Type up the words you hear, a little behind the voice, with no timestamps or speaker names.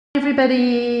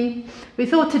everybody. We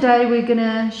thought today we're going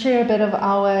to share a bit of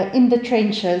our in the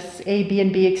trenches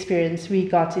Airbnb experience we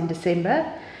got in December.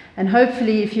 And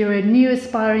hopefully if you're a new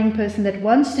aspiring person that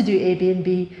wants to do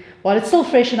Airbnb, while it's still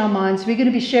fresh in our minds, we're going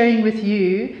to be sharing with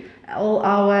you all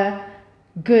our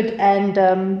good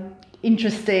and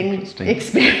interesting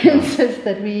experiences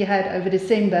that we had over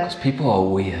December. Because people are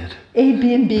weird.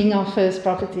 Airbnb being our first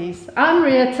properties. I'm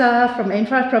Retha from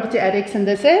M5 Property Addicts, and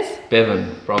this is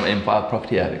Bevin from M5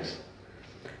 Property Addicts.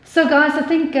 So guys, I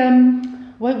think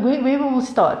where will we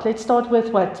start? Let's start with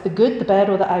what? The good, the bad,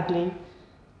 or the ugly?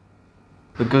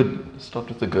 The good. Start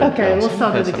with the good. Okay, we'll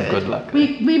start with the good. Good luck.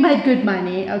 We made good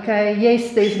money. Okay,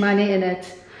 yes, there's money in it.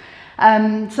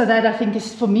 So that I think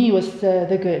is for me was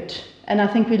the good, and I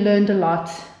think we learned a lot,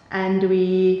 and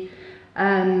we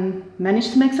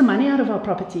managed to make some money out of our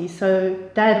property. So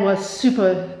that was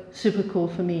super cool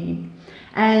for me.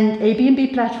 And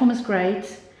Airbnb platform is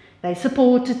great. They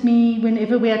supported me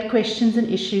whenever we had questions and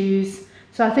issues.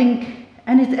 So I think,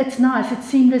 and it's nice, it's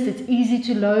seamless, it's easy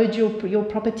to load your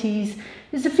properties.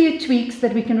 There's a few tweaks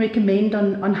that we can recommend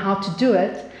on how to do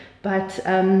it. But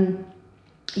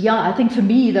yeah, I think for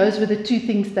me, those were the two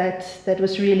things that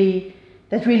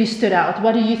really stood out.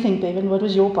 What do you think, Bevin? What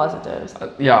was your positives?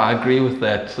 Yeah, I agree with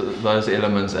those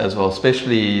elements as well,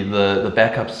 especially the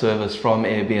backup service from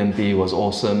Airbnb was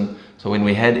awesome. So when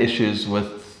we had issues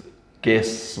with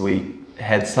guests, we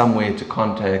had somewhere to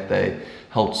contact. They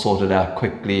helped sort it out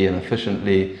quickly and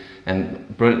efficiently,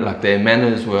 and brilliant. Like, their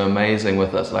manners were amazing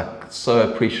with us, like so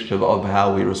appreciative of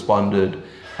how we responded,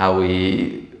 how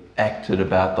we acted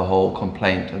about the whole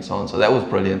complaint and so on. So that was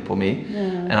brilliant for me. Yeah.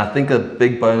 And I think a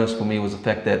big bonus for me was the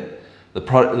fact that the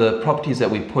properties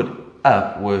that we put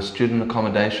up were student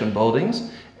accommodation buildings,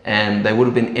 and they would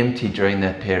have been empty during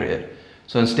that period.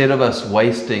 So instead of us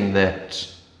wasting that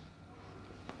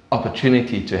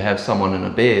opportunity to have someone in a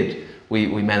bed, we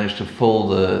managed to fill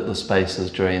the spaces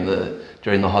during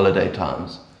the holiday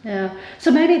times. Yeah,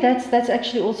 so maybe that's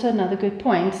actually also another good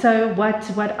point. So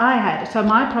what I had, so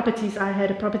my properties, I had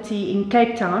a property in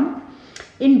Cape Town,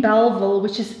 in Belleville,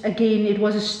 which is, again, it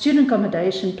was a student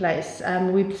accommodation place.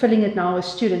 We're filling it now with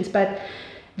students, but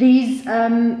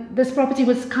this property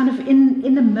was kind of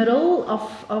in the middle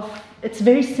of it's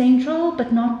very central,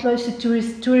 but not close to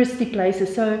touristy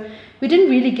places. So we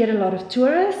didn't really get a lot of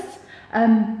tourists,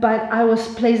 but I was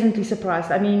pleasantly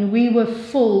surprised. I mean, we were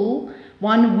full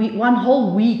one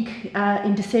whole week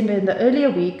in December. In the earlier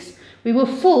weeks, we were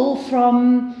full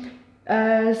from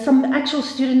some actual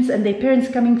students and their parents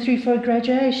coming through for a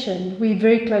graduation. We're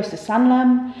very close to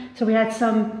Sanlam, so we had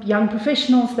some young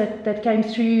professionals that came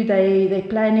through. They're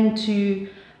planning to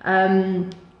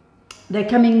they're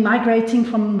migrating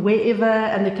from wherever,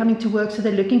 and they're coming to work, so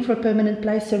they're looking for a permanent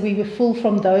place. So we were full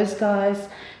from those guys.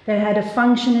 They had a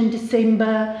function in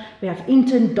December. We have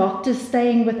intern doctors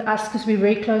staying with us because we're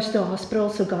very close to a hospital.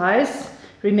 So guys,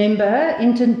 remember,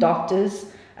 intern doctors,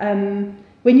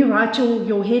 when you write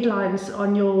your headlines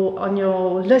on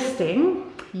your listing,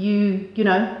 you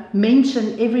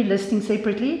mention every listing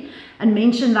separately, and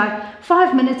mention like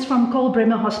 5 minutes from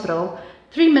Kolbremer Hospital,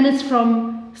 3 minutes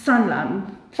from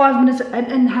Sanlam, 5 minutes,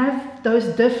 and have those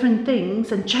different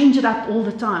things and change it up all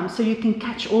the time, so you can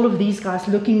catch all of these guys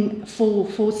looking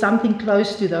for something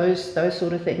close to those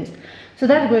sort of things. So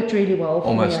that worked really well for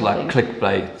almost me, like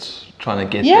clickbait, trying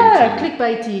to get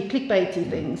clickbaity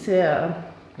things. Yeah.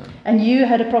 And you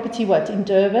had a property in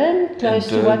Durban, close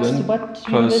to what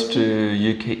close to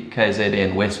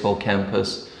UKZN Westville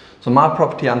campus. So my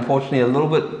property, unfortunately, a little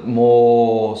bit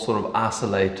more sort of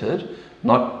isolated,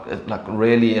 not like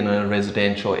really in a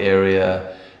residential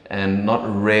area, and not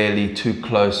really too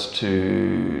close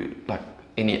to like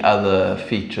any other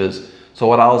features. So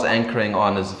what I was anchoring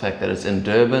on is the fact that it's in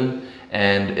Durban,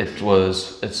 and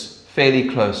it's fairly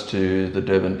close to the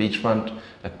Durban beachfront.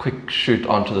 A quick shoot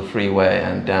onto the freeway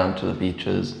and down to the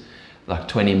beaches, like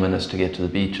 20 minutes to get to the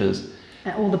beaches.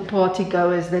 And all the party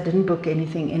goers that didn't book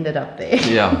anything ended up there.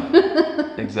 Yeah,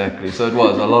 exactly. So it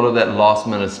was a lot of that last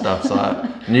minute stuff. So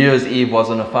New Year's Eve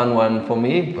wasn't a fun one for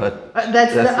me, but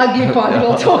that's the ugly part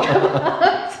we'll talk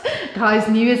about. Guys,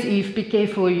 New Year's Eve, be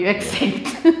careful you accept.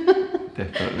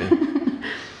 Definitely.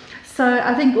 So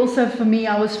I think also for me,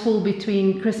 I was full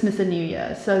between Christmas and New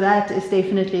Year. So that is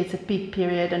definitely, it's a peak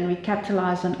period, and we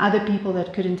capitalized on other people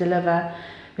that couldn't deliver.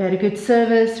 We had a good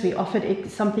service, we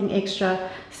offered something extra.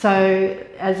 So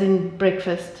as in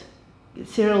breakfast,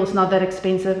 cereal is not that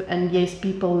expensive, and yes,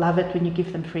 people love it when you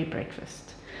give them free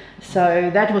breakfast. So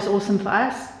that was awesome for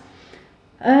us.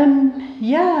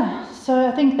 Yeah, so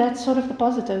I think that's sort of the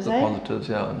positives, Positives,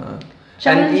 yeah, no.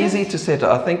 And easy to set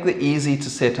up. I think the easy to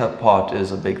set up part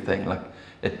is a big thing. Like,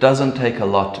 It doesn't take a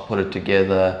lot to put it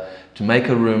together. To make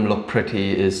a room look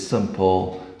pretty is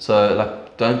simple. So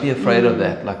like, don't be afraid of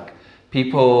that. Like,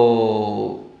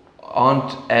 people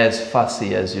aren't as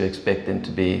fussy as you expect them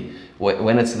to be.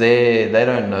 When it's there, they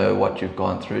don't know what you've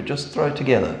gone through. Just throw it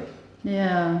together.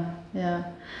 Yeah, yeah.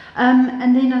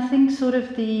 And then I think sort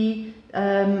of the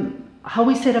how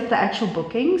we set up the actual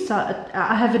booking. So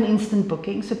I have an instant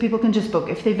booking, so people can just book.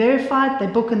 If they're verified, they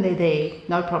book and they're there,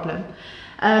 no problem.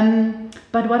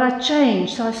 But what I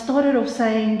changed, so I started off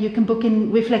saying you can book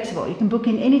in, we're flexible. You can book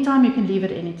in anytime, you can leave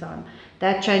at any time.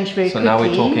 That changed very quickly. So now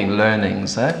we're talking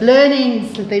learnings, eh?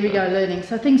 Learnings, there we go, learning.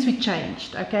 So things we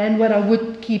changed, okay, and what I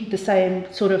would keep the same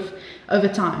sort of over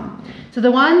time. So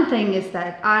the one thing is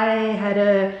that I had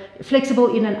a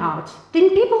flexible in and out.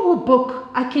 Then people will book,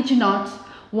 I kid you not,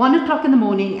 1 o'clock in the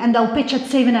morning and they'll pitch at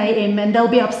 7 a.m. and they'll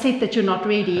be upset that you're not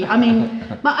ready. I mean,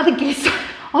 my other guests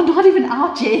are not even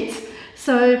out yet.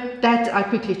 So that I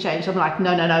quickly changed. I'm like,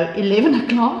 no, 11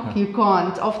 o'clock, you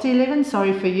can't. After 11,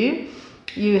 sorry for you.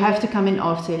 You have to come in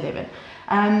after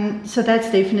 11. So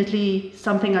that's definitely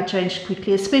something I changed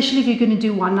quickly, especially if you're going to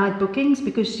do one night bookings,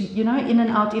 because, you know, in and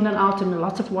out, and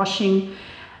lots of washing.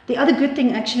 The other good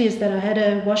thing actually is that I had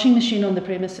a washing machine on the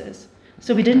premises.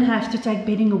 So we didn't have to take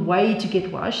bedding away to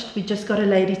get washed. We just got a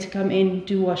lady to come in,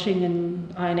 do washing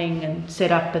and ironing and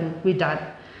set up, and we're done.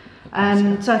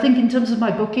 So I think in terms of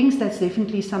my bookings, that's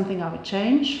definitely something I would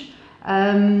change,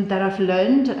 that I've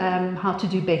learned how to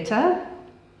do better.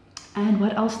 And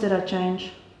what else did I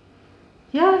change?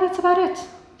 Yeah, that's about it.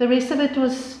 The rest of it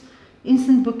was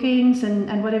instant bookings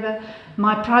and whatever.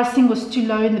 My pricing was too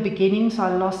low in the beginning, so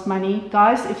I lost money.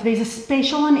 Guys, if there's a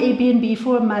special on Airbnb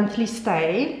for a monthly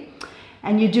stay,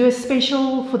 and you do a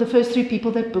special for the first 3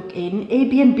 people that book in,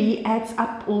 Airbnb adds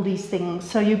up all these things.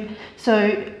 So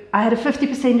I had a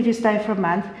 50% if you stay for a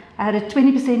month. I had a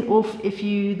 20% off if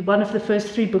you one of the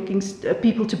first 3 bookings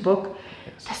people to book.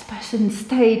 Yes. This person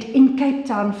stayed in Cape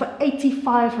Town for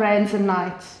 85 rands a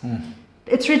night.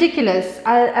 It's ridiculous.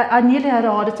 I nearly had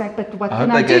a heart attack, but what can I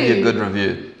do? I hope they gave you a good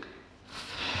review.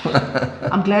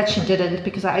 I'm glad she didn't,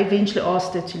 because I eventually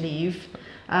asked her to leave.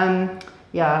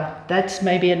 Yeah, that's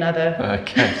maybe another.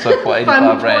 Okay, so for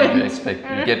 85 rand,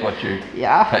 you get what you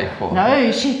pay for.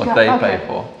 No, she what they pay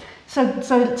for. So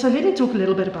let me talk a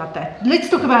little bit about that. Let's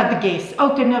talk about the guests.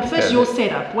 Okay, now first your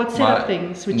setup. What setup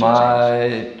things which you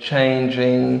changed? My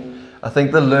changing, I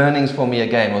think the learnings for me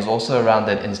again was also around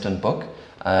that instant book.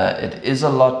 It is a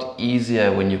lot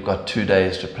easier when you've got 2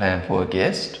 days to plan for a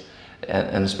guest,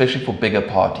 and especially for bigger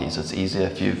parties, it's easier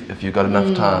if you've got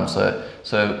enough time.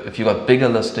 So if you've got bigger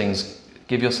listings,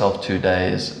 give yourself 2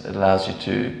 days. It allows you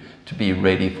to be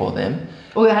ready for them.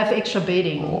 Or you have extra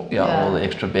bedding. All the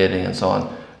extra bedding and so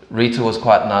on. Rita was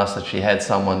quite nice that she had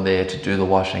someone there to do the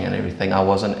washing and everything. I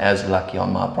wasn't as lucky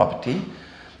on my property,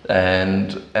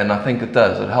 and I think it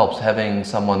does. It helps having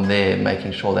someone there,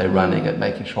 making sure they're running it,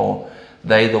 making sure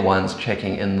they're the ones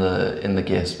checking in the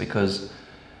guests, because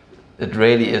it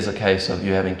really is a case of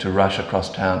you having to rush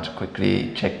across town to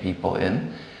quickly check people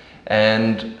in.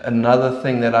 And another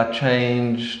thing that I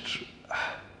changed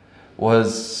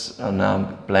was, now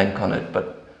I'm blank on it,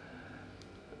 but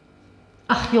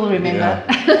you'll remember.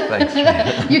 Yeah,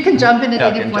 thanks. You can jump in at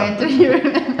any point if you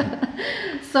remember.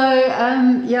 So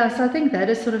so I think that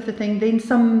is sort of the thing. Then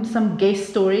some guest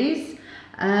stories.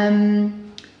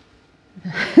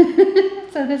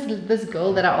 So this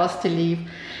girl that I asked to leave,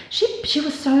 she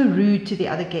was so rude to the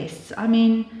other guests. I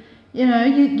mean, you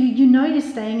know you're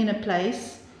staying in a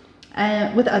place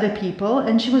with other people,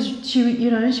 and she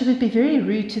would be very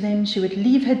rude to them. She would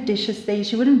leave her dishes there.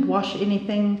 She wouldn't wash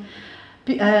anything.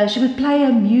 She would play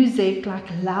her music like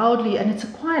loudly, and it's a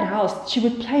quiet house. She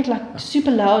would play it like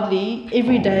super loudly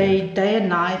every day and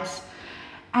night.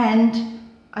 And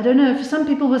I don't know, for some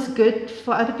people it was good,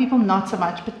 for other people not so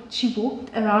much, but she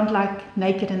walked around like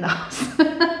naked in the house.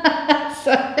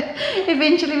 So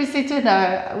eventually we said to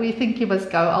her, no, we think you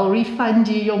must go. I'll refund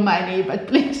you your money, but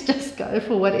please just go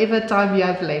for whatever time you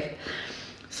have left.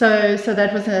 So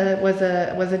that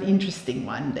was an interesting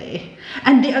one there.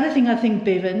 And the other thing I think,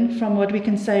 Bevin, from what we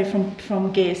can say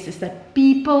from guests, is that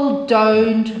people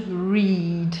don't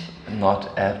read.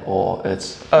 Not at all.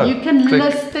 It's you can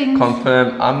list things.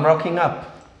 Confirm. I'm rocking up.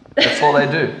 That's all they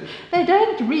do. They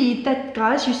don't read that,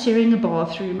 guys. You're sharing a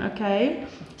bathroom, okay?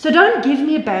 So don't give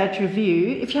me a bad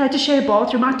review if you had to share a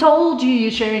bathroom. I told you're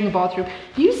sharing a bathroom.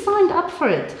 You signed up for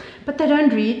it. But they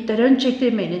don't read, they don't check the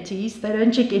amenities, they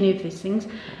don't check any of these things.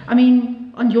 I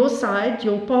mean, on your side,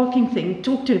 your parking thing,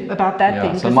 talk about that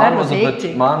thing. So mine was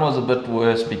a bit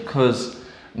worse, because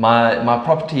my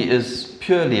property is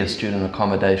purely a student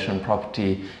accommodation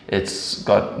property. It's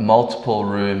got multiple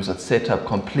rooms. It's set up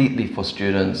completely for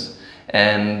students.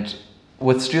 And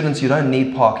with students, you don't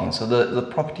need parking. So the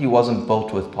property wasn't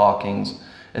built with parkings.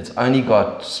 It's only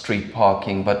got street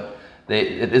parking, but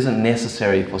it isn't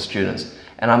necessary for students.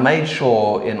 And I made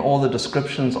sure in all the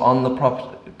descriptions on the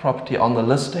property on the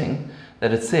listing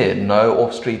that it said no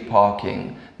off-street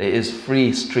parking. There is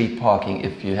free street parking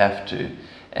if you have to.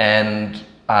 And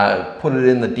I put it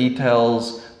in the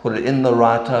details, put it in the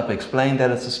write-up, explained that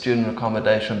it's a student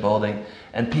accommodation building,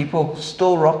 and people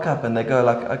still rock up and they go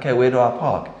like, okay, where do I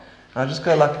park? And I just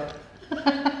go like,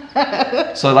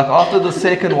 so like after the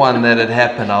second one that had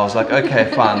happened, I was like,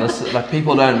 okay, fine, this is, like,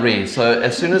 people don't read. So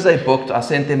as soon as they booked, I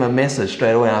sent them a message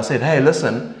straight away and I said, hey,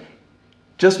 listen,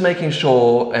 just making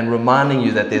sure and reminding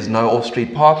you that there's no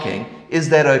off-street parking, is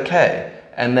that okay?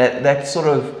 And that sort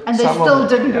of... And they still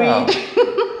didn't yeah. read.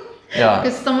 Yeah.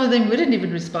 Because some of them wouldn't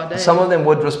even respond. Some of them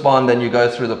would respond and you go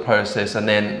through the process and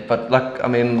then, but like, I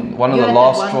mean, one of the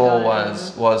last straw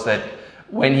was that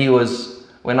when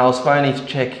I was phoning to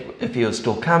check if he was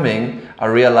still coming, I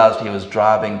realized he was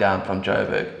driving down from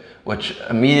Joburg, which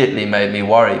immediately made me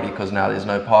worry because now there's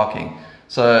no parking.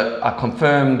 So I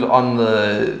confirmed on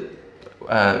the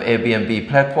Airbnb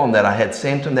platform that I had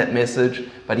sent him that message,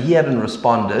 but he hadn't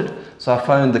responded. So I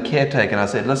phoned the caretaker and I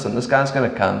said, listen, this guy's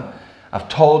going to come. I've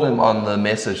told him on the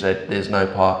message that there's no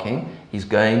parking. He's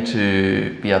going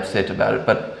to be upset about it,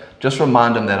 but just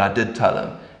remind him that I did tell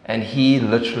him. And he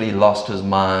literally lost his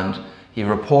mind. He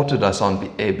reported us on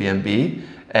Airbnb,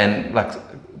 and like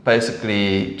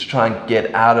basically to try and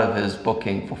get out of his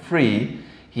booking for free,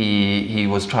 he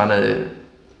was trying to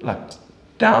like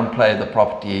downplay the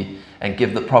property and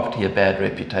give the property a bad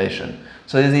reputation.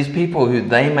 So there's these people who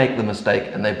they make the mistake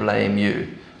and they blame you.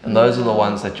 And those are the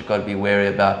ones that you've got to be wary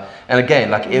about. And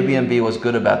again, like Airbnb was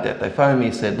good about that. They phoned me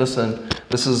and said, listen,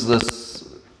 this is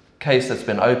this case that's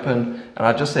been opened. And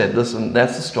I just said, listen,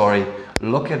 that's the story.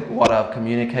 Look at what I've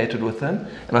communicated with them.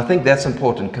 And I think that's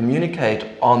important. Communicate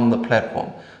on the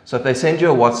platform. So if they send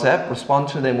you a WhatsApp, respond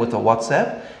to them with a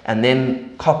WhatsApp and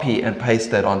then copy and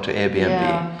paste that onto Airbnb.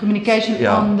 Yeah, communication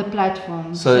on the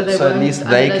platform. So at least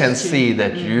they can see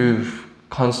that you've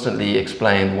constantly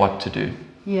explained what to do.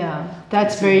 Yeah,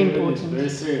 that's very important. It's very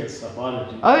serious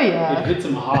about it. Oh yeah. It hits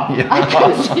him hard. Yeah. I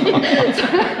can see.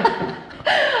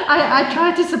 I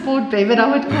try to support Bevin.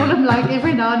 I would call him like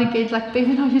every now and again, like,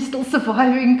 Bevin, are you still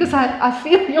surviving? Because I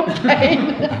feel your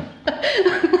pain.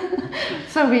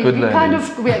 So we kind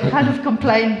of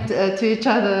complained to each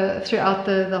other throughout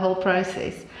the whole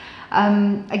process.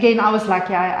 Again, I was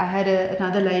lucky. I had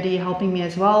another lady helping me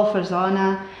as well for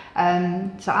Zana.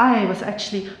 So I was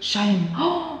actually shame.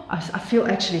 I feel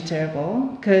actually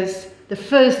terrible because the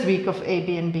first week of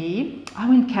Airbnb, I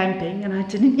went camping and I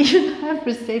didn't even have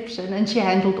reception, and she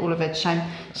handled all of it. Shame.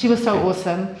 She was so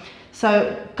awesome.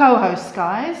 So co-hosts,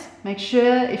 guys, make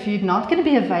sure if you're not going to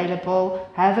be available,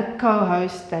 have a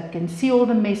co-host that can see all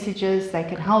the messages, they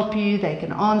can help you, they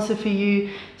can answer for you.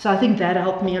 So I think that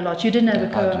helped me a lot. You didn't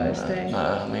have a co-host, eh? No,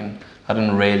 I mean, I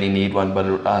didn't really need one,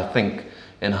 but I think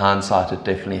in hindsight, it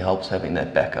definitely helps having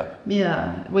that backup.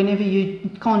 Yeah, whenever you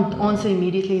can't answer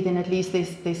immediately, then at least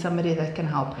there's somebody that can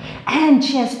help. And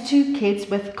she has 2 kids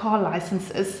with car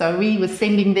licenses, so we were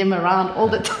sending them around all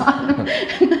the time.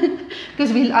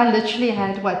 Because I literally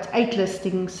had 8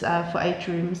 listings for 8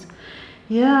 rooms.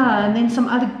 Yeah, and then some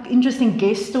other interesting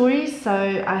guest stories. So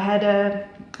I had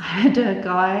a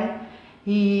guy,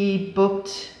 he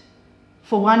booked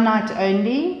for 1 night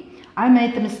only. I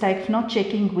made the mistake of not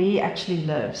checking where he actually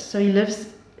lives. So he lives,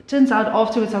 it turns out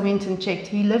afterwards I went and checked,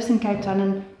 he lives in Cape Town,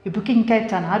 and you're booking Cape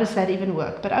Town, how does that even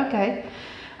work? But okay.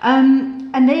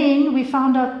 And then we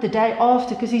found out the day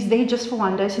after, because he's there just for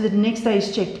 1 day, so the next day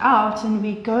he's checked out, and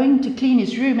we're going to clean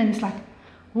his room, and it's like,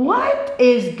 what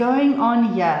is going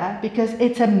on here? Because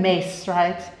it's a mess,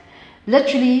 right?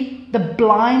 Literally, the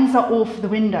blinds are off the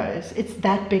windows. It's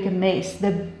that big a mess.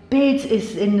 The bed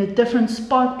is in a different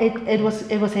spot. It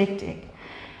was hectic.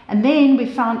 And then we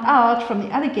found out from the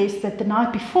other guests that the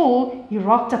night before, he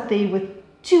rocked up there with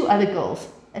 2 other girls.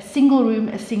 A single room,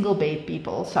 a single bed,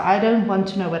 people. So I don't want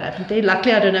to know what happened there.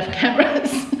 Luckily, I don't have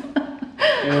cameras.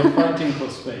 They were fighting for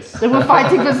space. They were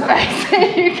fighting for space.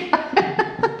 There you go.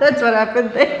 That's what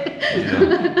happened there.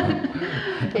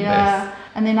 Yeah.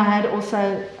 And then I had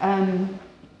also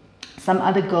some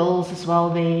other girls as well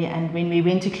there, and when we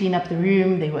went to clean up the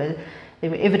room, there were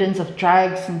evidence of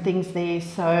drugs and things there.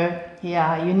 So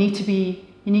yeah, you need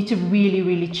to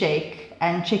really check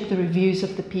the reviews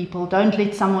of the people. Don't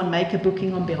let someone make a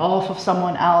booking on behalf of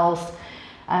someone else,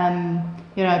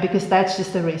 because that's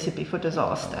just a recipe for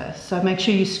disaster. So make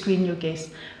sure you screen your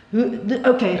guests.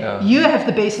 Okay, Yeah. you have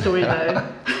the best story though,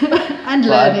 and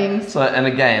Right. learnings. So, and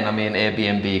again, I mean,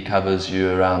 Airbnb covers you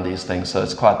around these things, so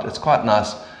it's quite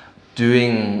nice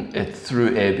doing it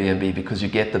through Airbnb because you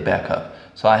get the backup.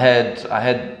 So I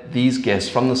had these guests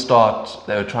from the start.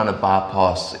 They were trying to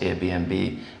bypass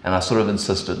Airbnb, and I sort of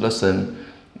insisted, listen,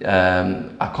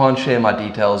 I can't share my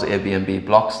details. Airbnb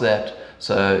blocks that,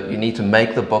 so you need to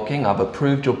make the booking. I've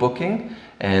approved your booking.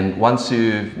 And once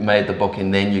you've made the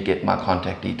booking, then you get my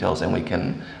contact details and we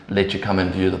can let you come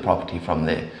and view the property from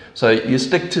there. So you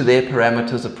stick to their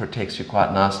parameters, it protects you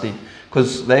quite nicely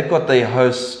because they've got the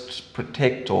host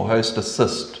protect or host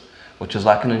assist, which is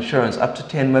like an insurance up to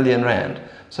 10 million rand.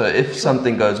 So if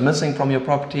something goes missing from your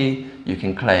property, you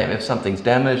can claim. If something's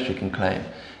damaged, you can claim.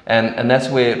 And that's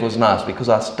where it was nice because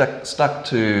I stuck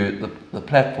to the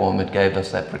platform, it gave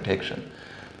us that protection.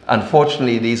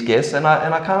 Unfortunately, these guests, and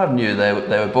I kind of knew they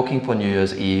were booking for New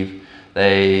Year's Eve.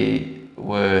 They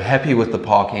were happy with the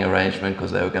parking arrangement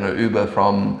because they were going to Uber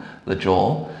from the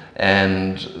Jaw,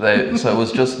 and so it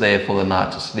was just there for the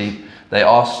night to sleep. They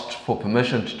asked for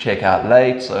permission to check out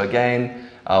late, so again,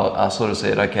 I sort of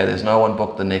said, okay, there's no one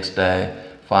booked the next day,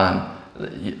 fine,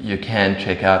 you can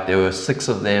check out. There were 6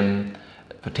 of them,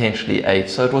 potentially 8,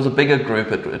 so it was a bigger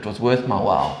group. It was worth my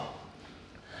while.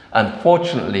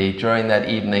 Unfortunately, during that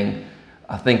evening,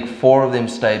 I think 4 of them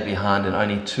stayed behind and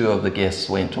only 2 of the guests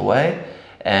went away,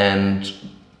 and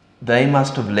they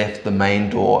must have left the main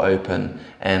door open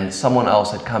and someone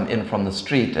else had come in from the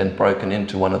street and broken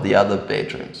into one of the other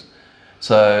bedrooms.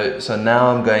 So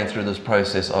now I'm going through this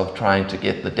process of trying to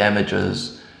get the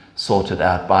damages sorted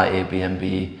out by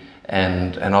Airbnb,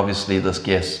 and obviously this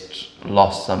guest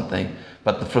lost something.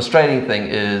 But the frustrating thing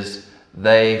is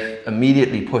they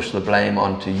immediately push the blame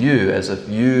onto you as if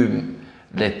you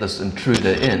let this intruder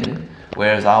in,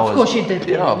 whereas I was... Of course you did.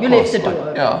 Yeah, you left the door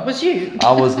open. Yeah, It was you.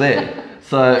 I was there.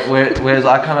 So whereas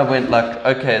I kind of went like,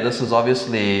 okay, this is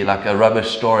obviously like a rubbish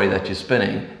story that you're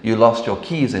spinning. You lost your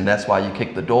keys and that's why you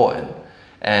kicked the door in.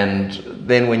 And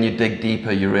then when you dig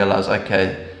deeper, you realize,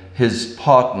 okay, his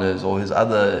partners or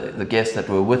the guests that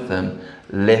were with him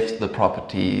left the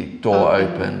property door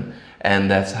open.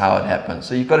 And that's how it happened.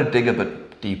 So you've got to dig a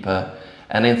bit deeper,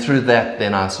 and then through that,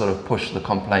 then I sort of push the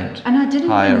complaint. And I didn't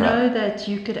higher even know up. that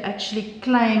you could actually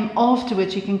claim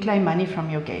afterwards. You can claim money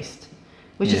from your guest,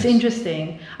 which is Yes.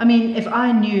 interesting. I mean, if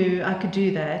I knew I could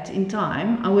do that in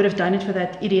time, I would have done it for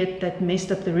that idiot that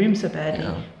messed up the room so badly.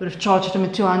 Yeah. Would have charged him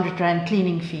a 200 rand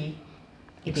cleaning fee.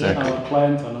 Idiot. Exactly. Our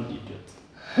clients are not idiots.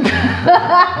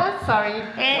 Sorry.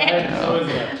 Clients always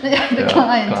right. The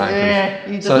client.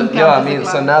 He doesn't So count yeah, I as a mean,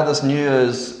 so client. now this New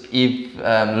Year's Eve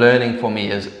learning for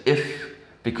me is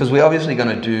because we're obviously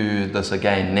going to do this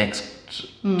again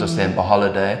next December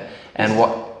holiday, and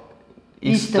what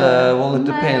Easter? Well, it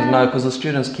depends. No, because the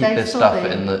students keep They're their still stuff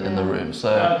there, in the yeah. room.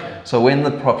 So Okay. so when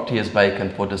the property is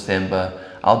vacant for December,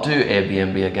 I'll do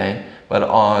Airbnb again. But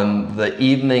on the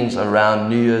evenings around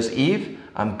New Year's Eve,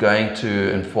 I'm going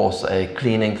to enforce a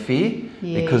cleaning fee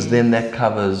because then that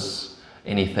covers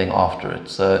anything after it.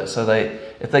 So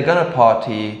if they're going to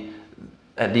party,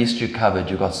 at least you're covered.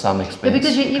 You've got some expense. Yeah,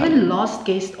 because you covered. even lost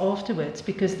guests afterwards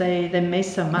because they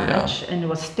messed so much and it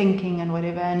was stinking and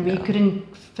whatever, and we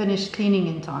couldn't finish cleaning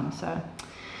in time. So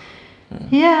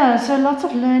yeah, so lots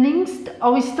of learnings.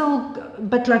 Are we still?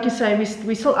 But like you say,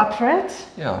 we still up for it.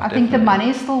 Yeah, I think the definitely. money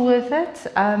is still worth it.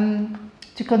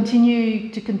 To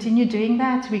continue doing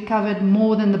that, we covered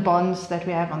more than the bonds that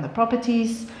we have on the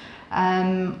properties,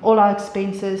 all our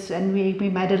expenses, and we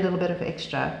made a little bit of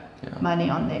extra money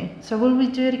on there. So will we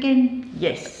do it again?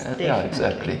 Yes, definitely. Yeah,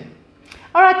 exactly.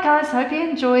 All right, guys, hope you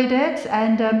enjoyed it.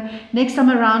 And next time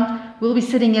around, we'll be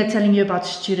sitting here telling you about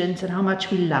students and how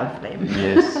much we love them.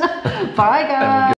 Yes. Bye, guys.